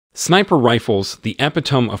Sniper rifles, the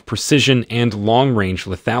epitome of precision and long-range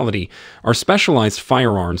lethality, are specialized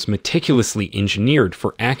firearms meticulously engineered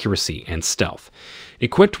for accuracy and stealth.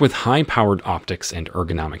 Equipped with high-powered optics and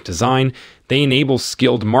ergonomic design, they enable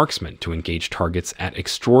skilled marksmen to engage targets at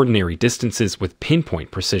extraordinary distances with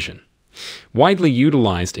pinpoint precision. Widely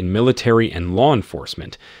utilized in military and law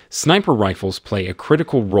enforcement, sniper rifles play a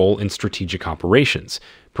critical role in strategic operations,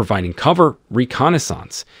 providing cover,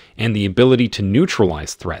 reconnaissance, and the ability to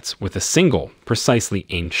neutralize threats with a single, precisely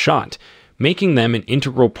aimed shot, making them an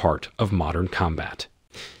integral part of modern combat.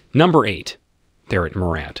 Number 8. Barrett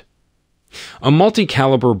MRAD. A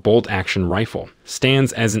multi-caliber bolt-action rifle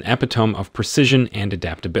stands as an epitome of precision and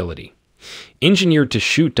adaptability. Engineered to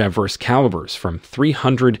shoot diverse calibers from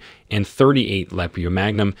 338 Lepio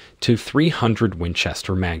Magnum to 300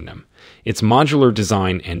 Winchester Magnum, its modular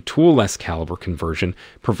design and tool-less caliber conversion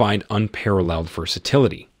provide unparalleled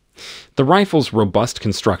versatility. The rifle's robust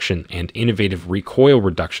construction and innovative recoil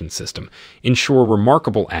reduction system ensure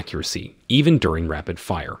remarkable accuracy even during rapid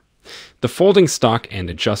fire. The folding stock and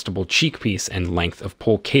adjustable cheekpiece and length of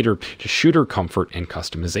pull cater to shooter comfort and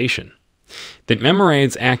customization. The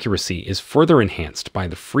MRAD's accuracy is further enhanced by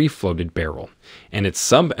the free-floated barrel, and its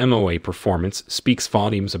sub-MOA performance speaks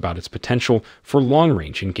volumes about its potential for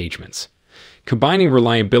long-range engagements. Combining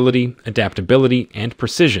reliability, adaptability, and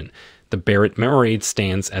precision, the Barrett MRAD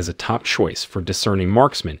stands as a top choice for discerning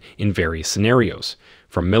marksmen in various scenarios,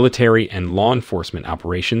 from military and law enforcement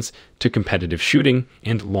operations to competitive shooting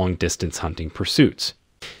and long-distance hunting pursuits.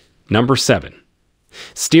 Number 7.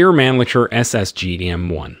 Steyr Mannlicher SSG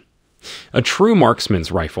M1. A true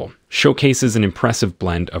marksman's rifle showcases an impressive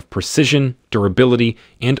blend of precision, durability,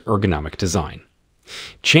 and ergonomic design.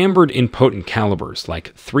 Chambered in potent calibers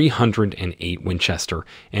like 308 Winchester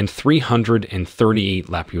and 338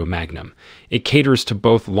 Lepio Magnum, it caters to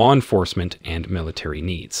both law enforcement and military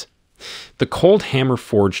needs. The cold hammer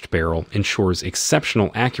forged barrel ensures exceptional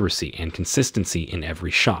accuracy and consistency in every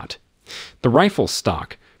shot. The rifle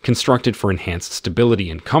stock, constructed for enhanced stability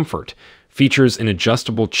and comfort, features an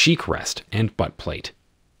adjustable cheek rest and butt plate.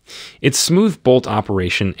 Its smooth bolt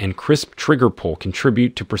operation and crisp trigger pull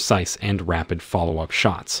contribute to precise and rapid follow-up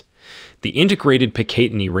shots. The integrated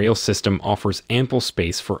Picatinny rail system offers ample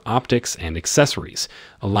space for optics and accessories,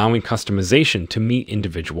 allowing customization to meet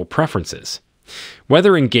individual preferences.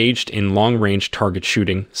 Whether engaged in long-range target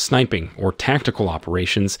shooting, sniping, or tactical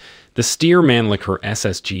operations, the Steyr Mannlicher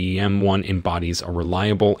SSG M1 embodies a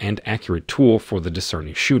reliable and accurate tool for the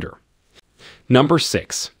discerning shooter. Number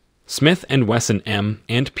 6. Smith & Wesson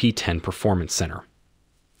M&P10 Performance Center.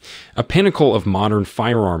 A pinnacle of modern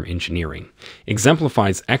firearm engineering,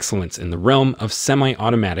 exemplifies excellence in the realm of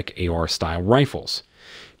semi-automatic AR-style rifles.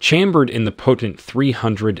 Chambered in the potent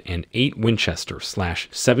 308 Winchester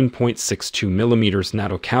 /7.62mm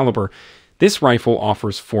NATO caliber, this rifle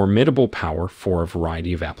offers formidable power for a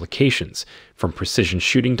variety of applications, from precision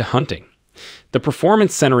shooting to hunting. The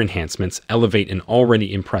Performance Center enhancements elevate an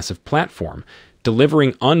already impressive platform,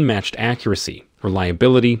 delivering unmatched accuracy,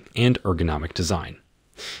 reliability, and ergonomic design.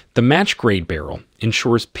 The match-grade barrel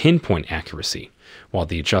ensures pinpoint accuracy, while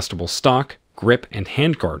the adjustable stock, grip, and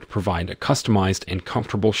handguard provide a customized and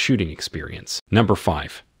comfortable shooting experience. Number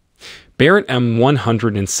 5. Barrett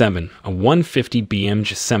M107, a 150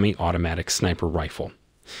 BMG semi-automatic sniper rifle.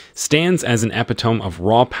 Stands as an epitome of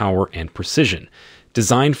raw power and precision,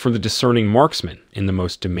 designed for the discerning marksman in the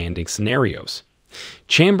most demanding scenarios.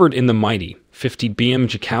 Chambered in the mighty 50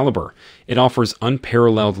 BMG caliber, it offers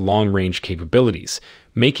unparalleled long-range capabilities,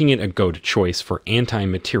 making it a go-to choice for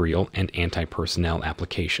anti-material and anti-personnel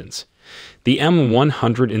applications. The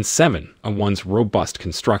M107A1's robust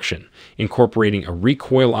construction, incorporating a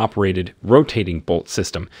recoil-operated, rotating bolt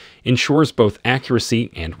system, ensures both accuracy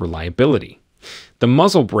and reliability. The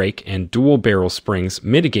muzzle brake and dual barrel springs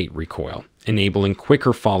mitigate recoil, enabling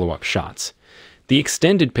quicker follow-up shots. The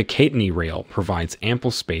extended Picatinny rail provides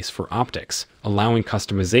ample space for optics, allowing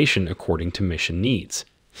customization according to mission needs.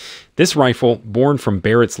 This rifle, born from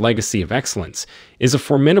Barrett's legacy of excellence, is a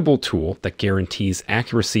formidable tool that guarantees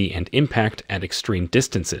accuracy and impact at extreme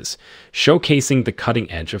distances, showcasing the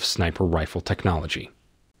cutting edge of sniper rifle technology.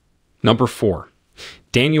 Number 4.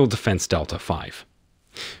 Daniel Defense Delta 5.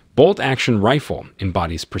 Bolt-action rifle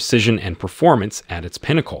embodies precision and performance at its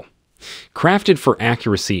pinnacle. Crafted for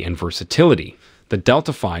accuracy and versatility, the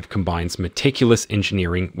Delta 5 combines meticulous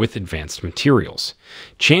engineering with advanced materials.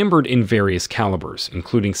 Chambered in various calibers,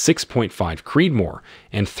 including 6.5 Creedmoor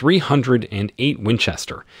and 308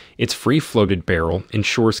 Winchester, its free-floated barrel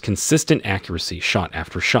ensures consistent accuracy shot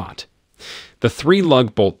after shot. The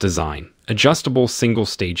 3-lug bolt design, adjustable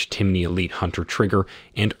single-stage Timney Elite Hunter trigger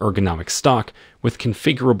and ergonomic stock with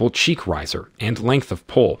configurable cheek riser and length of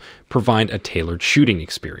pull provide a tailored shooting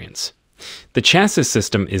experience. The chassis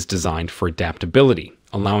system is designed for adaptability,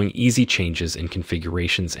 allowing easy changes in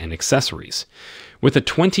configurations and accessories. With a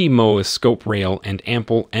 20 MOA scope rail and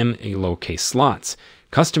ample M-Elo case slots,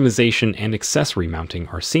 customization and accessory mounting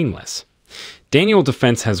are seamless. Daniel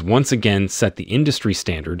Defense has once again set the industry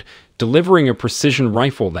standard, delivering a precision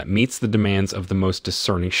rifle that meets the demands of the most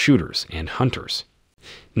discerning shooters and hunters.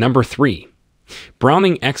 Number 3.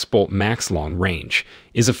 Browning X-Bolt Max Long Range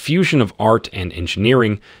is a fusion of art and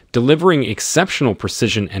engineering, delivering exceptional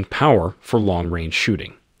precision and power for long-range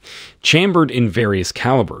shooting. Chambered in various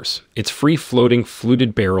calibers, its free-floating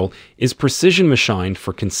fluted barrel is precision-machined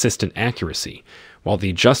for consistent accuracy, while the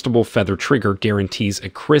adjustable feather trigger guarantees a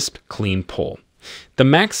crisp, clean pull. The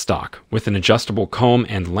Max stock, with an adjustable comb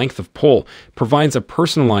and length of pull, provides a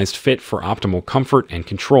personalized fit for optimal comfort and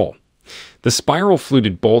control. The spiral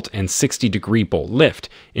fluted bolt and 60-degree bolt lift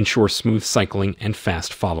ensure smooth cycling and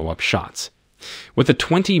fast follow-up shots. With a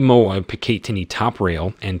 20 MOA Picatinny top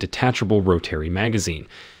rail and detachable rotary magazine,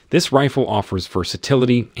 this rifle offers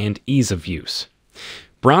versatility and ease of use.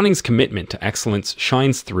 Browning's commitment to excellence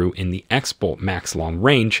shines through in the X-Bolt Max Long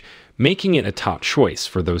Range, making it a top choice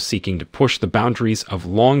for those seeking to push the boundaries of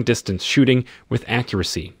long-distance shooting with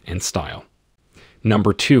accuracy and style.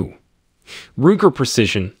 Number 2. Ruger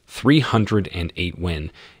Precision 308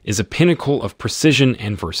 Win is a pinnacle of precision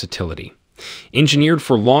and versatility. Engineered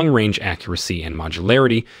for long-range accuracy and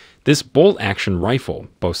modularity, this bolt-action rifle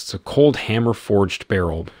boasts a cold hammer-forged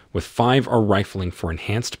barrel with 5R rifling for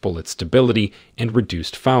enhanced bullet stability and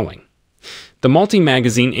reduced fouling. The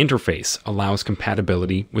multi-magazine interface allows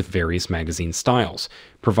compatibility with various magazine styles,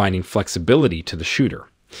 providing flexibility to the shooter.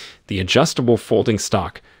 The adjustable folding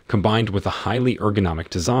stock, combined with a highly ergonomic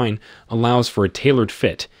design, allows for a tailored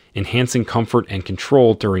fit, enhancing comfort and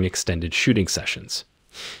control during extended shooting sessions.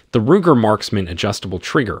 The Ruger Marksman adjustable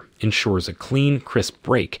trigger ensures a clean, crisp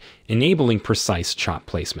break, enabling precise shot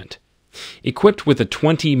placement. Equipped with a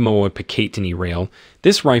 20 MOA Picatinny rail,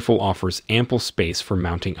 this rifle offers ample space for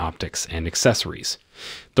mounting optics and accessories.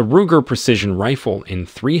 The Ruger Precision Rifle in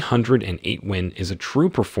 308 Win is a true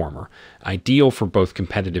performer, ideal for both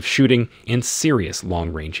competitive shooting and serious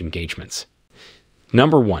long-range engagements.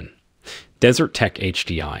 Number 1. Desert Tech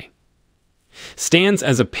HTI stands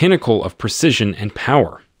as a pinnacle of precision and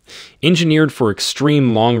power. Engineered for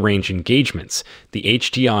extreme long-range engagements, the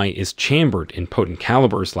HTI is chambered in potent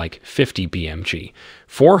calibers like 50 BMG,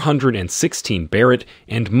 416 Barrett,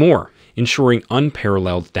 and more, ensuring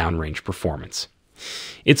unparalleled downrange performance.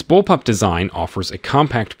 Its bullpup design offers a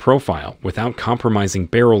compact profile without compromising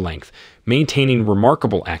barrel length, maintaining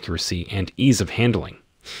remarkable accuracy and ease of handling.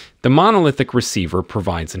 The monolithic receiver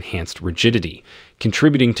provides enhanced rigidity,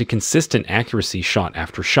 contributing to consistent accuracy shot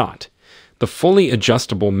after shot. The fully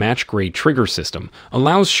adjustable match-grade trigger system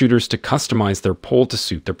allows shooters to customize their pull to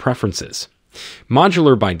suit their preferences.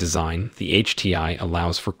 Modular by design, the HTI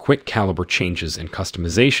allows for quick caliber changes and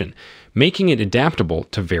customization, making it adaptable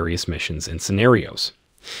to various missions and scenarios.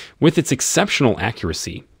 With its exceptional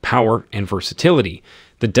accuracy, power, and versatility,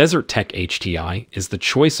 the Desert Tech HTI is the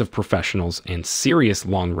choice of professionals and serious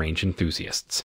long-range enthusiasts.